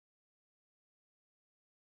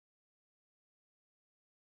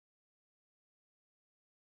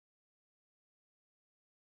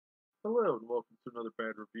Hello and welcome to another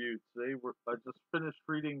bad review. I just finished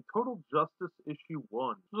reading Total Justice issue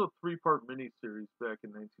 1. This was a three-part miniseries back in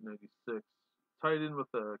 1996, tied in with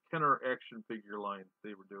a Kenner action figure line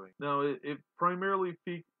they were doing. Now it primarily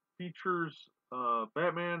features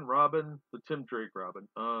Batman, Robin, the Tim Drake Robin,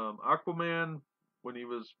 Aquaman when he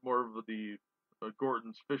was more of the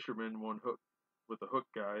Gordon's fisherman, one hook with a hook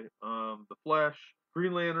guy, the Flash,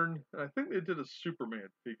 Green Lantern, and I think they did a Superman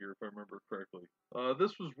figure if I remember correctly.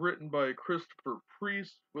 This was written by Christopher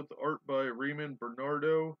Priest with art by Raymond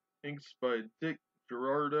Bernardo, inks by Dick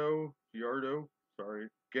Giardo, sorry.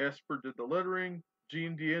 Gasper did the lettering,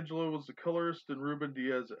 Gene D'Angelo was the colorist, and Ruben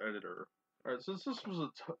Diaz editor. Alright, since this was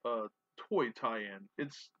a toy tie-in,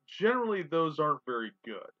 it's generally those aren't very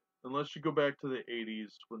good. Unless you go back to the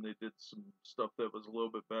 80s when they did some stuff that was a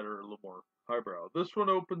little bit better, a little more highbrow. This one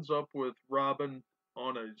opens up with Robin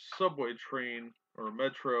on a subway train or a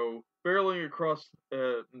metro, barreling across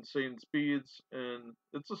at insane speeds, and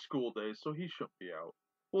it's a school day, so he shouldn't be out.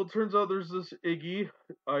 Well, it turns out there's this IG,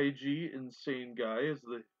 insane guy, as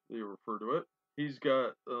they refer to it. He's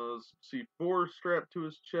got C4 strapped to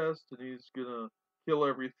his chest, and he's gonna kill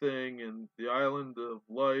everything, and the island of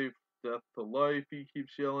life, death to life, he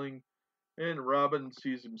keeps yelling. And Robin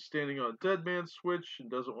sees him standing on a dead man switch and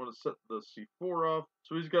doesn't want to set the C4 off,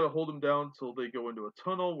 so he's got to hold him down until they go into a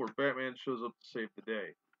tunnel where Batman shows up to save the day.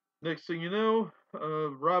 Next thing you know,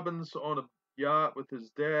 Robin's on a yacht with his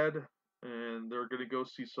dad, and they're going to go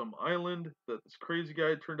see some island that this crazy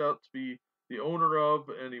guy turned out to be the owner of,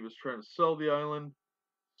 and he was trying to sell the island,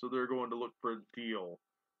 so they're going to look for a deal.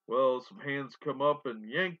 Well, some hands come up and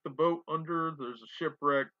yank the boat under. There's a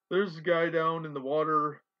shipwreck. There's a guy down in the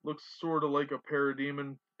water, looks sort of like a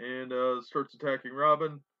parademon, and starts attacking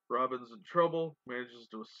Robin. Robin's in trouble, manages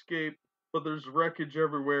to escape, but there's wreckage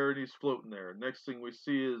everywhere and he's floating there. Next thing we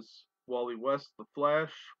see is Wally West, the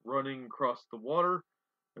Flash, running across the water,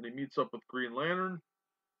 and he meets up with Green Lantern.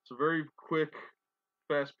 It's a very quick,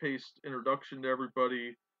 fast paced introduction to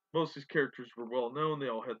everybody. Most of these characters were well known, they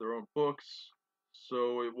all had their own books,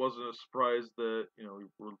 so it wasn't a surprise that, we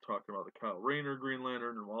were talking about the Kyle Rayner Green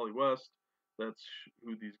Lantern and Wally West. That's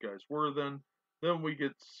who these guys were then. Then we get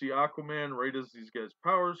to see Aquaman right as these guys'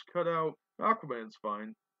 powers cut out. Aquaman's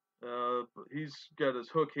fine. He's got his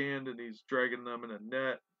hook hand and he's dragging them in a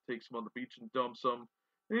net, takes them on the beach and dumps them.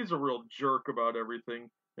 And he's a real jerk about everything.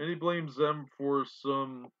 And he blames them for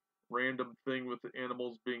some random thing with the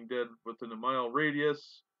animals being dead within a mile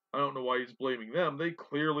radius. I don't know why he's blaming them. They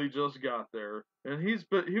clearly just got there. And he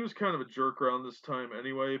was kind of a jerk around this time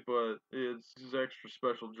anyway, but he's extra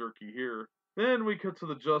special jerky here. Then we cut to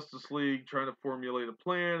the Justice League trying to formulate a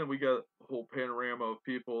plan, and we got a whole panorama of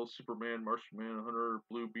people: Superman, Martian Manhunter,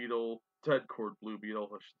 Blue Beetle, Ted Cord Blue Beetle,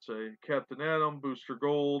 I should say, Captain Atom, Booster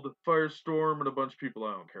Gold, Firestorm, and a bunch of people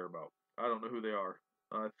I don't care about. I don't know who they are.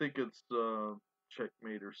 I think it's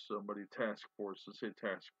Checkmate or somebody, Task Force. Let's say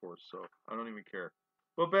Task Force, so I don't even care.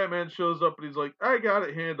 But Batman shows up and he's like, I got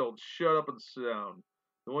it handled. Shut up and sit down.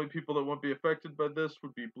 The only people that won't be affected by this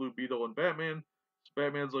would be Blue Beetle and Batman. So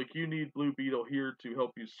Batman's like, you need Blue Beetle here to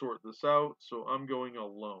help you sort this out, so I'm going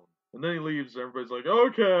alone. And then he leaves, and everybody's like,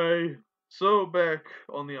 okay. So back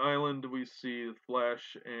on the island, we see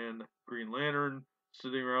Flash and Green Lantern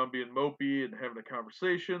sitting around being mopey and having a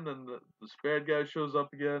conversation. Then this bad guy shows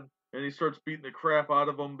up again, and he starts beating the crap out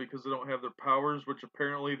of them because they don't have their powers, which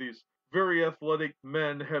apparently these very athletic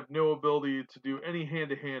men have no ability to do any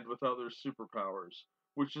hand-to-hand without their superpowers,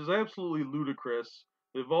 which is absolutely ludicrous.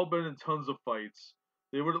 They've all been in tons of fights.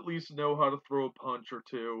 They would at least know how to throw a punch or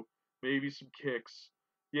two, maybe some kicks.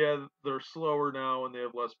 Yeah, they're slower now and they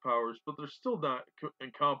have less powers, but they're still not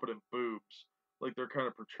incompetent boobs like they're kind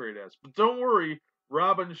of portrayed as. But don't worry,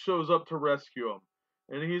 Robin shows up to rescue them,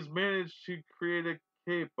 and he's managed to create a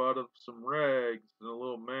cape out of some rags and a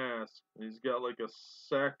little mask. And he's got like a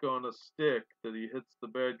sack on a stick that he hits the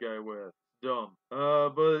bad guy with. Dumb.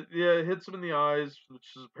 But yeah, it hits him in the eyes, which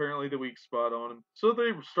is apparently the weak spot on him. So they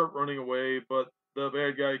start running away, but the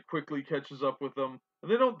bad guy quickly catches up with them.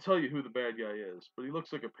 And they don't tell you who the bad guy is, but he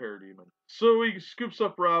looks like a parademon. So he scoops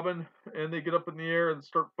up Robin, and they get up in the air and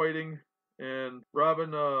start fighting. And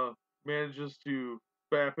Robin manages to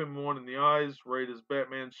bap him one in the eyes right as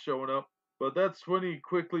Batman's showing up. But that's when he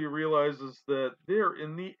quickly realizes that they're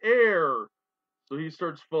in the air. So he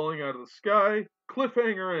starts falling out of the sky.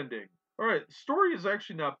 Cliffhanger ending. Alright, the story is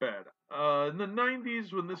actually not bad. In the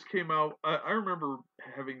 90s, when this came out, I remember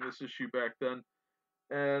having this issue back then,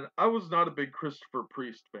 and I was not a big Christopher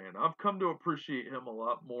Priest fan. I've come to appreciate him a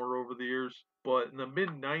lot more over the years, but in the mid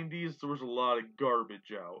 90s, there was a lot of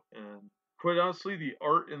garbage out, and quite honestly, the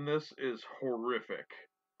art in this is horrific.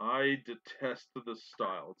 I detest this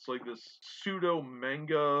style. It's like this pseudo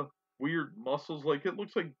manga, weird muscles. Like it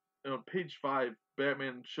looks like page 5,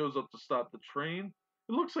 Batman shows up to stop the train.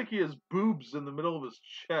 It looks like he has boobs in the middle of his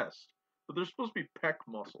chest, but they're supposed to be pec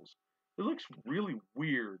muscles. It looks really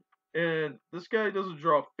weird. And this guy doesn't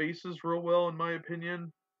draw faces real well, in my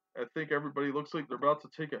opinion. I think everybody looks like they're about to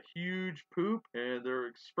take a huge poop, and their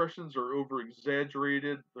expressions are over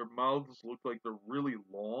exaggerated. Their mouths look like they're really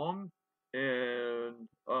long, and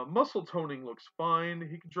muscle toning looks fine.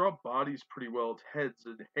 He can draw bodies pretty well. It's heads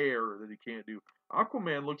and hair that he can't do.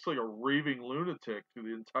 Aquaman looks like a raving lunatic through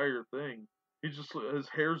the entire thing. He just his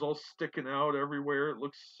hair's all sticking out everywhere. It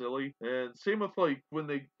looks silly. And same with like when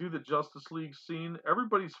they do the Justice League scene,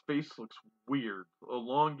 everybody's face looks weird,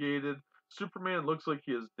 elongated. Superman looks like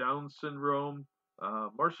he has Down syndrome.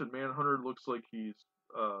 Martian Manhunter looks like he's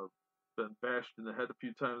uh, been bashed in the head a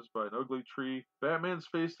few times by an ugly tree. Batman's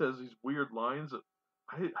face has these weird lines that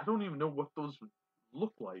I don't even know what those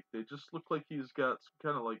look like. They just look like he's got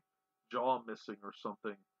some kind of like jaw missing or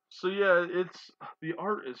something. So yeah, it's the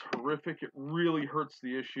art is horrific. It really hurts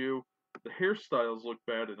the issue. The hairstyles look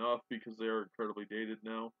bad enough because they are incredibly dated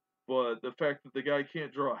now. But the fact that the guy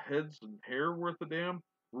can't draw heads and hair worth a damn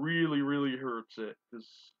really hurts it. Because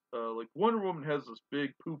like Wonder Woman has this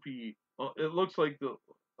big poopy. It looks like the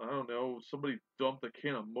I don't know somebody dumped a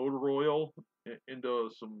can of motor oil into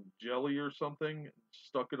some jelly or something, and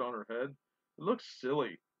stuck it on her head. It looks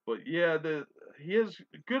silly. But yeah, he has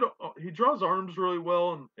good. He draws arms really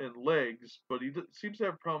well and legs, but he seems to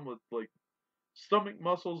have a problem with like stomach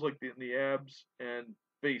muscles, like in the abs, and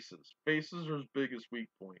faces. Faces are his biggest weak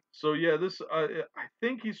point. So yeah, this I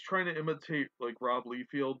think he's trying to imitate like Rob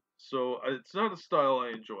Liefeld. So it's not a style I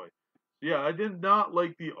enjoy. Yeah, I did not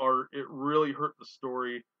like the art. It really hurt the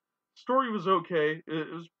story. Story was okay.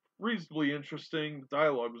 It was reasonably interesting. The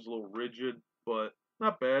dialogue was a little rigid, but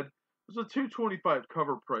not bad. It was a $2.25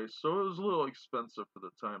 cover price, so it was a little expensive for the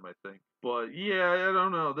time, I think. But yeah, I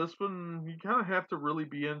don't know. This one you kind of have to really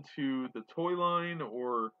be into the toy line,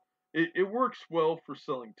 or it works well for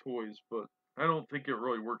selling toys, but I don't think it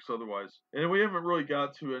really works otherwise. And we haven't really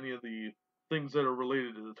got to any of the things that are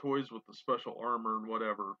related to the toys with the special armor and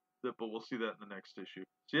whatever. But we'll see that in the next issue.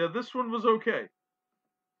 So yeah, this one was okay.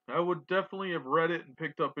 I would definitely have read it and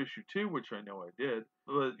picked up issue 2, which I know I did.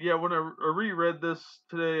 But yeah, when I reread this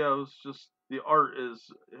today, I was just the art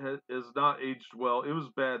is not aged well. It was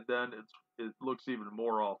bad then. It looks even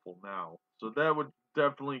more awful now. So that would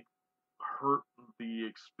definitely hurt the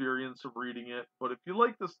experience of reading it. But if you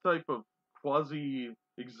like this type of quasi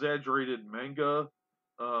exaggerated manga,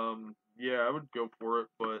 yeah, I would go for it.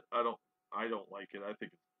 But I don't like it. I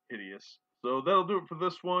think it's hideous. So that'll do it for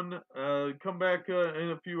this one. Come back in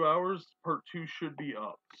a few hours. Part 2 should be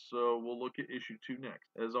up. So we'll look at issue 2 next.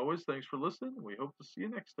 As always, thanks for listening. We hope to see you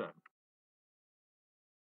next time.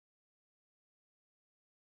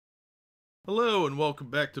 Hello and welcome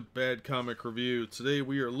back to Bad Comic Review. Today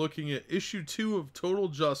we are looking at issue 2 of Total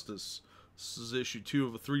Justice. This is issue 2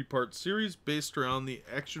 of a 3-part series based around the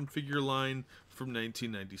action figure line from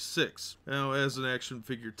 1996. Now, as an action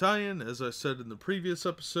figure tie-in, as I said in the previous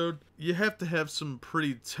episode, you have to have some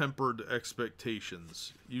pretty tempered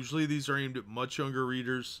expectations. Usually these are aimed at much younger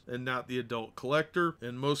readers and not the adult collector,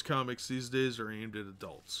 and most comics these days are aimed at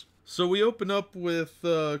adults. So we open up with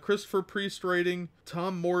Christopher Priest writing,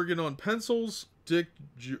 Tom Morgan on pencils, Dick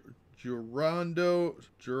Girondo,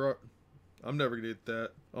 I'm never going to get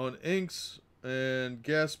that, on inks, and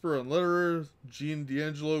Gasper on letterer, Gene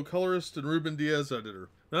D'Angelo colorist, and Ruben Diaz editor.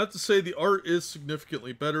 Not to say the art is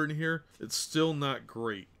significantly better in here, it's still not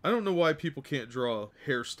great. I don't know why people can't draw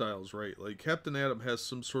hairstyles right. Like, Captain Atom has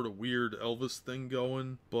some sort of weird Elvis thing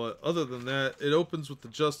going, but other than that, it opens with the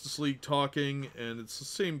Justice League talking, and it's the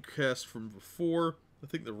same cast from before. I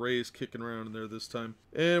think the Ray is kicking around in there this time.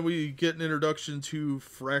 And we get an introduction to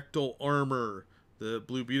Fractal Armor that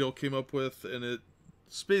Blue Beetle came up with, and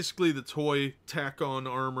it's basically the toy tack-on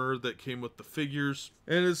armor that came with the figures,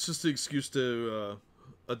 and it's just an excuse to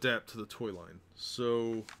adapt to the toy line.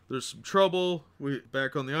 So there's some trouble.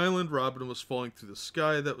 Back on the island, Robin was falling through the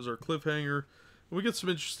sky. That was our cliffhanger. And we get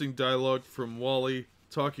some interesting dialogue from Wally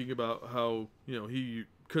talking about how, he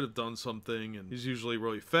could have done something, and he's usually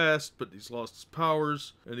really fast, but he's lost his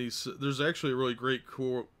powers. And there's actually a really great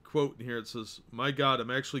quote in here. It says, "My God,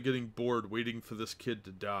 I'm actually getting bored waiting for this kid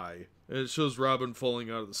to die." And it shows Robin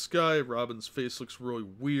falling out of the sky. Robin's face looks really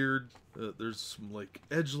weird. There's some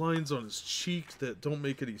edge lines on his cheek that don't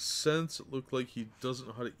make any sense. It looked like he doesn't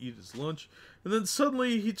know how to eat his lunch. And then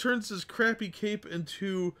suddenly he turns his crappy cape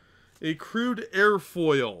into a crude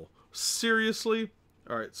airfoil. Seriously?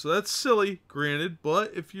 Alright, so that's silly, granted,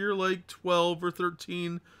 but if you're like 12 or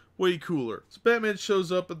 13, way cooler. So Batman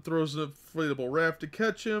shows up and throws an inflatable raft to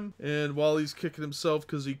catch him, and while he's kicking himself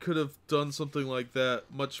because he could have done something like that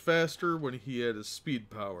much faster when he had his speed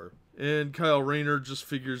power. And Kyle Rayner just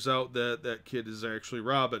figures out that that kid is actually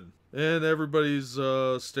Robin. And everybody's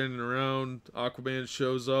standing around. Aquaman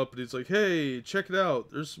shows up and he's like, hey, check it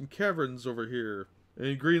out. There's some caverns over here.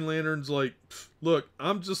 And Green Lantern's like, look,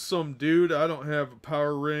 I'm just some dude. I don't have a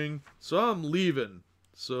power ring, so I'm leaving.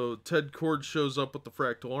 So Ted Kord shows up with the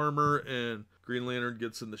fractal armor, and Green Lantern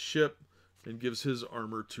gets in the ship and gives his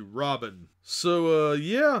armor to Robin. So,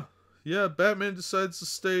 yeah, Batman decides to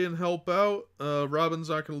stay and help out. Robin's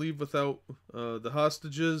not going to leave without the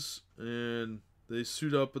hostages, and they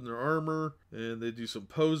suit up in their armor, and they do some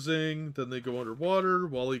posing. Then they go underwater.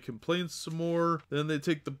 Wally complains some more. Then they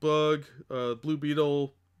take the bug. Blue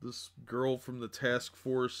Beetle, this girl from the task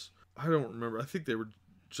force. I don't remember. I think they were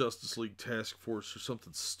Justice League Task Force or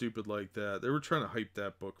something stupid like that. They were trying to hype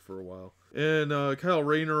that book for a while. And Kyle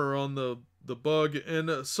Rayner are on the bug,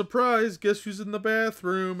 and surprise, guess who's in the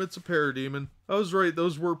bathroom? It's a parademon. I was right,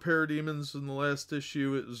 those were parademons in the last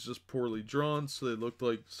issue. It was just poorly drawn, so they looked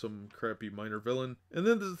like some crappy minor villain. And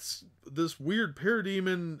then this weird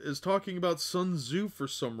parademon is talking about Sun Tzu for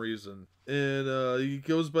some reason. And he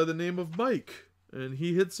goes by the name of Mike. And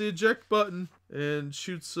he hits the eject button and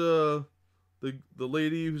shoots the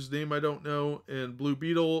lady whose name I don't know and Blue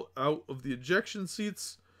Beetle out of the ejection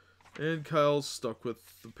seats, and Kyle's stuck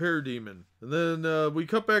with the parademon. And then we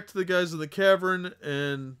cut back to the guys in the cavern,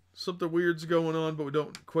 and something weird's going on, but we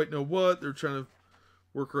don't quite know what. They're trying to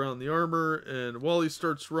work around the armor, and Wally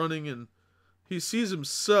starts running, and he sees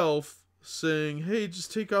himself saying, hey,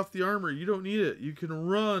 just take off the armor. You don't need it. You can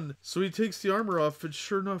run. So he takes the armor off, and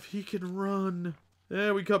sure enough, he can run.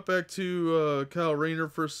 And we cut back to Kyle Rayner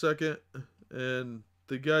for a second. And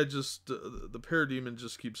the guy just, the parademon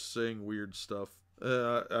just keeps saying weird stuff.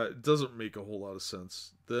 It doesn't make a whole lot of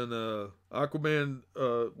sense. Then Aquaman,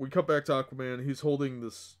 we cut back to Aquaman. He's holding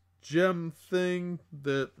this gem thing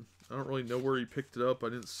that I don't really know where he picked it up. I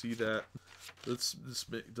didn't see that. This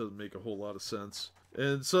doesn't make a whole lot of sense.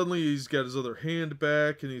 And suddenly he's got his other hand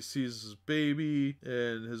back, and he sees his baby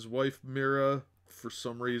and his wife Mira. For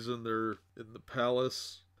some reason, they're in the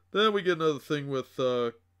palace. Then we get another thing with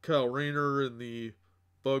Kyle Rayner and the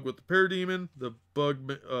bug with the parademon. The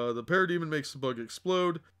parademon makes the bug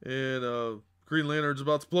explode, and Green Lantern's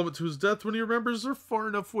about to plummet to his death when he remembers they're far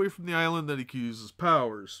enough away from the island that he can use his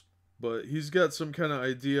powers. But he's got some kind of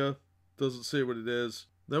idea, doesn't say what it is.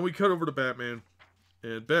 Then we cut over to Batman,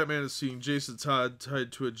 and Batman is seeing Jason Todd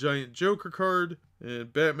tied to a giant Joker card,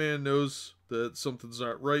 and Batman knows that something's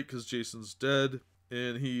not right because Jason's dead,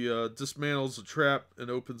 and he dismantles a trap and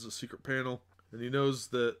opens a secret panel. And he knows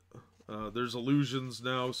that there's illusions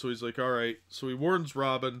now, so he's like, alright. So he warns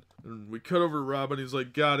Robin, and we cut over to Robin. He's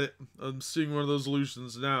like, got it. I'm seeing one of those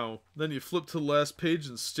illusions now. Then you flip to the last page,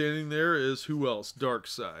 and standing there is who else?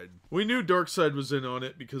 Darkseid. We knew Darkseid was in on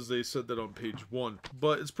it because they said that on page 1.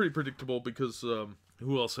 But it's pretty predictable because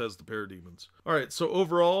who else has the parademons? Alright, so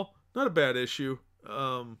overall, not a bad issue.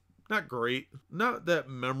 Not great, not that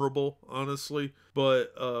memorable, honestly,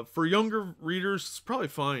 but for younger readers, it's probably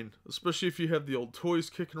fine, especially if you have the old toys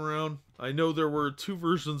kicking around. I know there were 2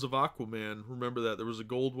 versions of Aquaman, remember that, there was a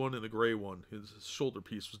gold one and a gray one. His shoulder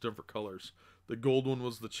piece was different colors. The gold one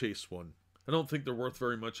was the chase one. I don't think they're worth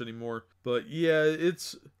very much anymore, but yeah,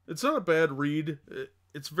 it's not a bad read.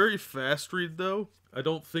 It's a very fast read, though. I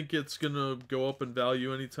don't think it's gonna go up in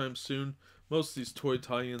value anytime soon. Most of these toy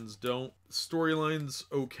tie-ins don't. Storyline's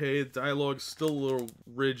okay. Dialogue's still a little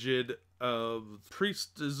rigid.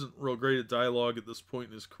 Priest isn't real great at dialogue at this point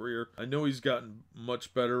in his career. I know he's gotten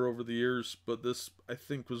much better over the years, but this, I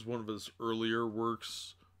think, was one of his earlier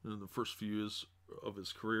works in the first few years of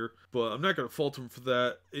his career. But I'm not going to fault him for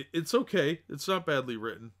that. It's okay. It's not badly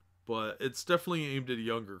written, but it's definitely aimed at a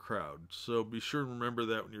younger crowd. So be sure to remember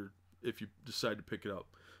that if you decide to pick it up.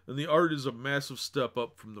 And the art is a massive step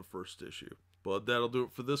up from the first issue. But that'll do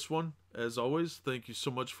it for this one. As always, thank you so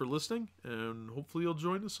much for listening, and hopefully you'll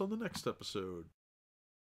join us on the next episode.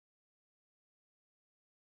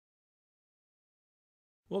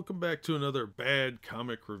 Welcome back to another bad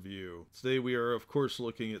comic review. Today we are, of course,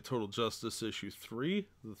 looking at Total Justice issue 3,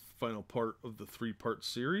 the final part of the 3-part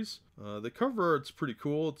series. The cover art's pretty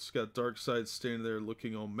cool. It's got Darkseid standing there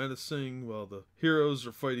looking all menacing while the heroes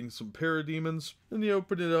are fighting some parademons. And you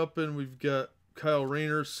open it up and we've got Kyle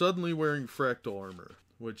Rayner suddenly wearing fractal armor,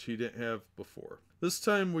 which he didn't have before. This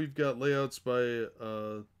time we've got layouts by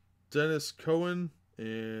Dennis Cohen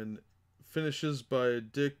and finishes by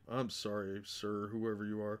Dick, I'm sorry, sir, whoever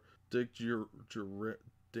you are, Dick Giordano?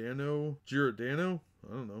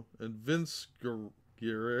 I don't know. And Vince Guerrero.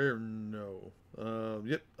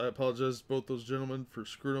 Yep, I apologize to both those gentlemen for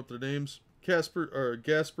screwing up their names.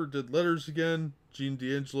 Gasper did letters again. Gene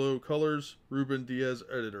D'Angelo colors. Ruben Diaz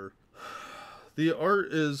editor. The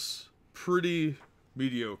art is pretty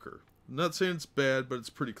mediocre. I'm not saying it's bad, but it's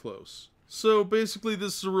pretty close. So basically,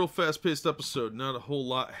 this is a real fast-paced episode. Not a whole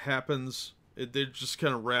lot happens. They're just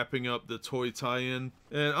kind of wrapping up the toy tie-in.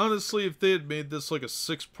 And honestly, if they had made this like a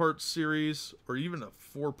 6-part series, or even a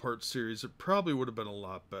 4-part series, it probably would have been a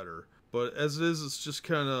lot better. But as it is, it's just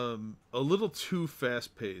kind of a little too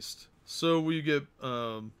fast-paced. So we get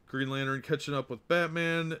Green Lantern catching up with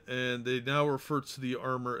Batman, and they now refer to the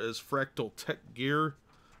armor as Fractal Tech Gear,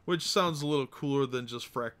 which sounds a little cooler than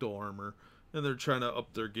just Fractal Armor. And they're trying to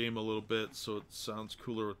up their game a little bit, so it sounds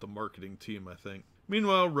cooler with the marketing team, I think.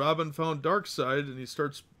 Meanwhile, Robin found Darkseid, and he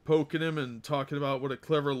starts poking him and talking about what a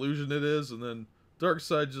clever illusion it is, and then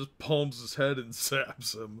Darkseid just palms his head and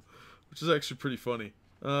zaps him, which is actually pretty funny.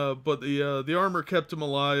 But the armor kept him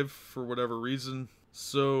alive for whatever reason.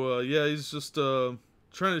 So, yeah, he's just trying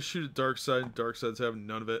to shoot at Darkseid, and Darkseid's having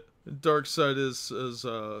none of it. And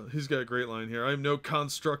Darkseid he's got a great line here. I am no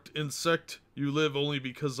construct insect. You live only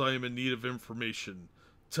because I am in need of information.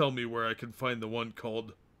 Tell me where I can find the one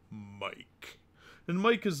called Mike. And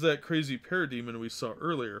Mike is that crazy parademon we saw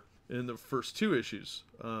earlier in the first 2 issues.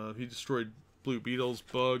 He destroyed Blue Beetle's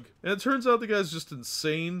bug. And it turns out the guy's just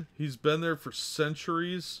insane. He's been there for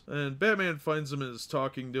centuries. And Batman finds him and is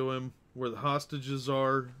talking to him where the hostages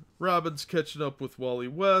are. Robin's catching up with Wally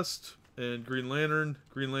West and Green Lantern.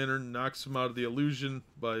 Green Lantern knocks him out of the illusion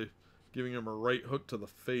by giving him a right hook to the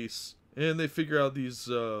face. And they figure out these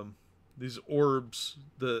orbs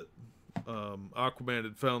that Aquaman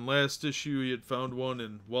had found last issue. He had found one,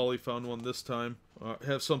 and Wally found one this time.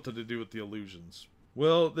 Have something to do with the illusions.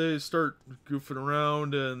 Well, they start goofing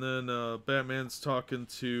around, and then Batman's talking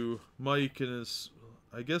to Mike and his,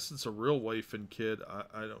 I guess it's a real wife and kid.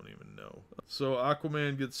 I don't even know. So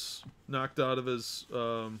Aquaman gets knocked out of his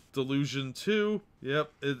delusion too.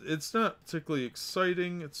 Yep, it's not particularly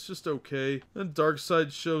exciting. It's just okay. Then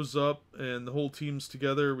Darkseid shows up and the whole team's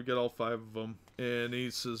together. We got all 5 of them. And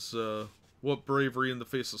he says, what bravery in the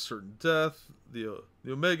face of certain death. The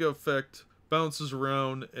Omega effect bounces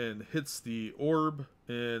around and hits the orb.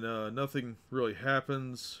 And nothing really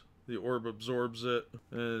happens. The orb absorbs it,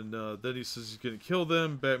 and then he says he's gonna kill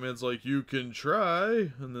them. Batman's like, you can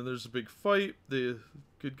try, and then there's a big fight. The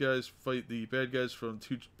good guys fight the bad guys from a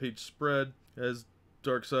 2-page spread, as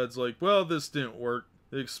Darkseid's like, well, this didn't work.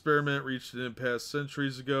 The experiment reached an impasse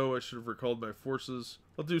centuries ago. I should have recalled my forces.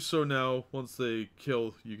 I'll do so now once they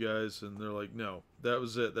kill you guys. And they're like, no, that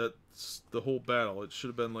was it. That's the whole battle. It should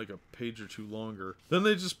have been like a page or 2 longer. Then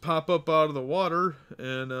they just pop up out of the water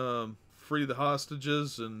and free the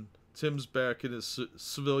hostages, and Tim's back in his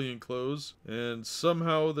civilian clothes, and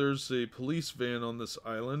somehow there's a police van on this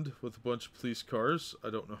island with a bunch of police cars. I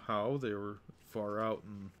don't know how, they were far out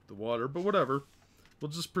in the water, but whatever. We'll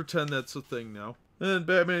just pretend that's a thing now. And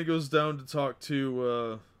Batman goes down to talk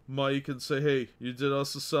to Mike and say, hey, you did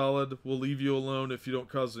us a solid. We'll leave you alone if you don't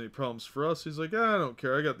cause any problems for us. He's like, I don't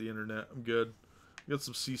care. I got the internet. I'm good. I got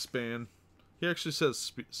some C-SPAN. He actually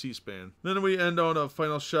says C-SPAN. Then we end on a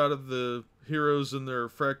final shot of the heroes in their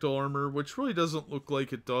fractal armor, which really doesn't look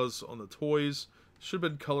like it does on the toys. It should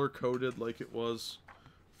have been color-coded like it was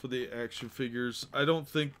for the action figures. I don't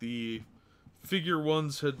think the figure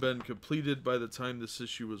ones had been completed by the time this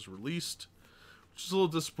issue was released, which is a little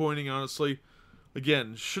disappointing, honestly.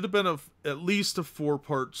 Again, should have been at least a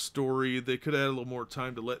 4-part story. They could have had a little more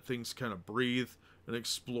time to let things kind of breathe and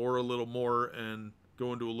explore a little more and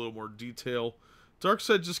go into a little more detail.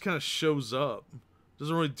 Darkseid just kind of shows up.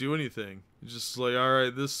 Doesn't really do anything. He's just like,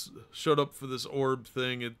 alright, this showed up for this orb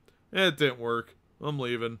thing. It didn't work. I'm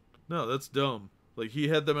leaving. No, that's dumb. Like, he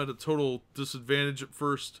had them at a total disadvantage at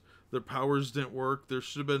first. Their powers didn't work. There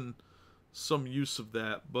should have been some use of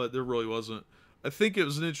that, but there really wasn't. I think it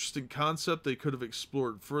was an interesting concept they could have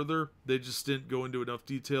explored further. They just didn't go into enough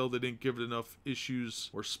detail. They didn't give it enough issues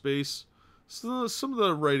or space. So some of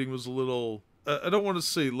the writing was a little, I don't want to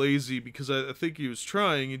say lazy, because I think he was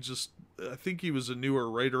trying. I think he was a newer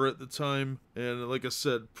writer at the time. And like I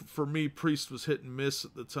said, for me, Priest was hit and miss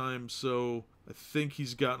at the time. So I think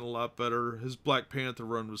he's gotten a lot better. His Black Panther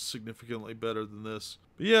run was significantly better than this.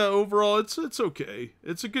 But yeah, overall, it's okay.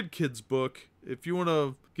 It's a good kid's book. If you want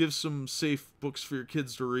to give some safe books for your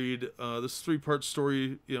kids to read, this 3-part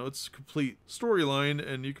story, it's a complete storyline,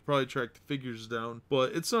 and you could probably track the figures down.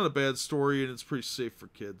 But it's not a bad story, and it's pretty safe for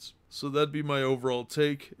kids. So that'd be my overall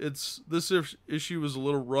take. This issue was a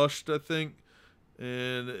little rushed, I think,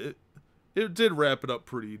 and it did wrap it up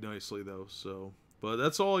pretty nicely though. So, but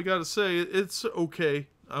that's all I got to say. It's okay.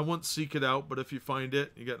 I wouldn't seek it out, but if you find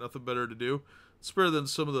it, you got nothing better to do. It's better than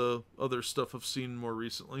some of the other stuff I've seen more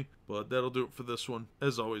recently. But that'll do it for this one.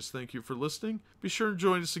 As always, thank you for listening. Be sure to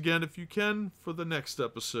join us again if you can for the next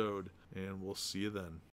episode, and we'll see you then.